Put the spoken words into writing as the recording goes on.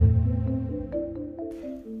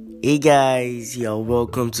Hey guys, you're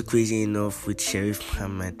welcome to Crazy Enough with Sheriff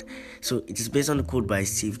Muhammad. So it is based on the quote by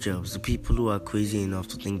Steve Jobs: "The people who are crazy enough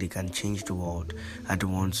to think they can change the world are the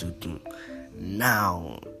ones who do."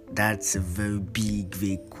 Now, that's a very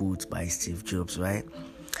big quote by Steve Jobs, right?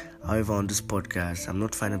 However, on this podcast, I'm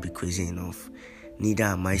not trying to be crazy enough. Neither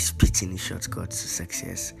am I spitting a shortcut to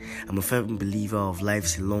success. I'm a firm believer of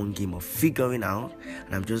life's a long game of figuring out,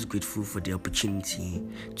 and I'm just grateful for the opportunity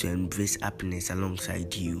to embrace happiness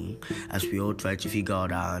alongside you as we all try to figure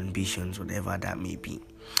out our ambitions, whatever that may be.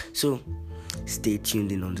 So, stay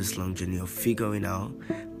tuned in on this long journey of figuring out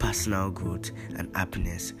personal growth and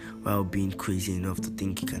happiness while being crazy enough to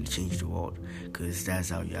think you can change the world, because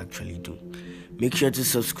that's how you actually do. Make sure to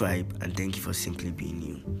subscribe, and thank you for simply being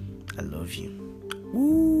you. I love you.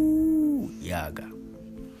 Woo! Yaga.